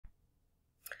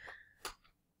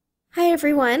Hi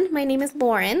everyone, my name is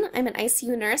Lauren. I'm an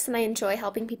ICU nurse and I enjoy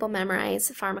helping people memorize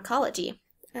pharmacology.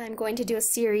 I'm going to do a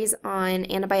series on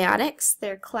antibiotics,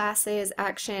 their classes,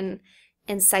 action,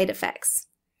 and side effects.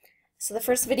 So the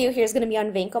first video here is going to be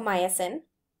on vancomycin.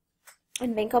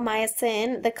 And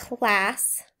vancomycin, the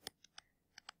class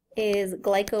is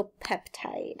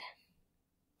glycopeptide.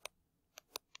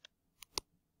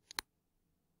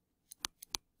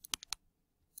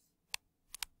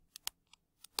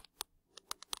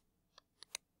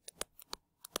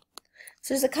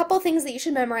 So there's a couple things that you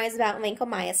should memorize about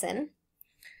vancomycin.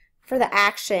 For the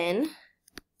action,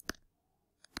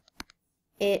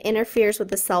 it interferes with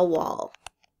the cell wall.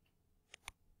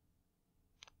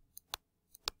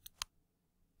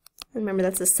 Remember,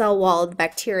 that's the cell wall of the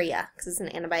bacteria because it's an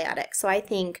antibiotic. So I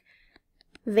think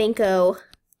vanco.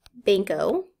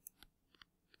 And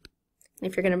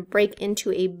if you're going to break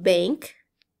into a bank,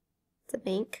 it's a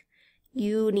bank,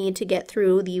 you need to get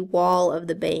through the wall of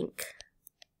the bank.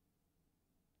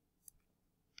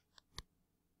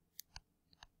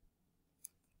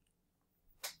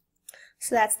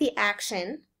 So that's the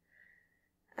action.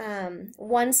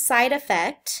 One side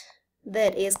effect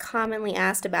that is commonly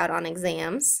asked about on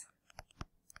exams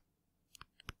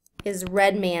is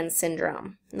red man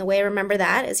syndrome. And the way I remember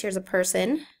that is here's a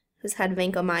person who's had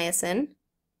vancomycin.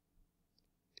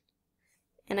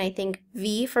 And I think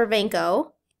V for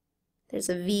vanco, there's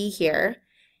a V here.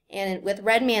 And with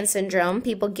red man syndrome,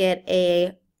 people get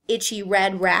a itchy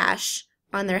red rash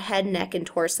on their head, neck, and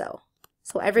torso.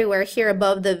 So everywhere here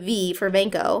above the V for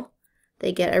vanco,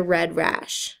 they get a red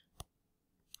rash.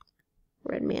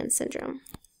 Red man syndrome.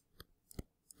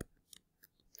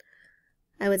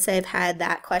 I would say I've had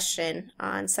that question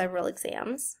on several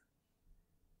exams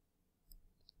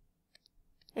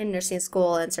in nursing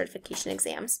school and certification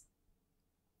exams.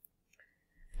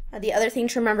 The other thing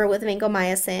to remember with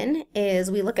vancomycin is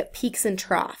we look at peaks and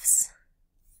troughs.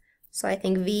 So I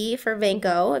think V for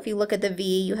vanco, if you look at the V,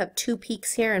 you have two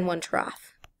peaks here and one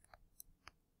trough.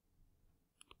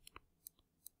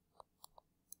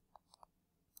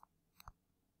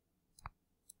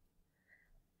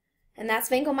 And that's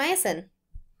vancomycin.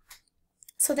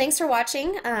 So thanks for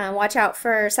watching. Watch out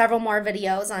for several more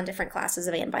videos on different classes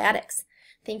of antibiotics.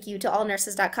 Thank you to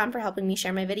allnurses.com for helping me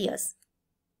share my videos.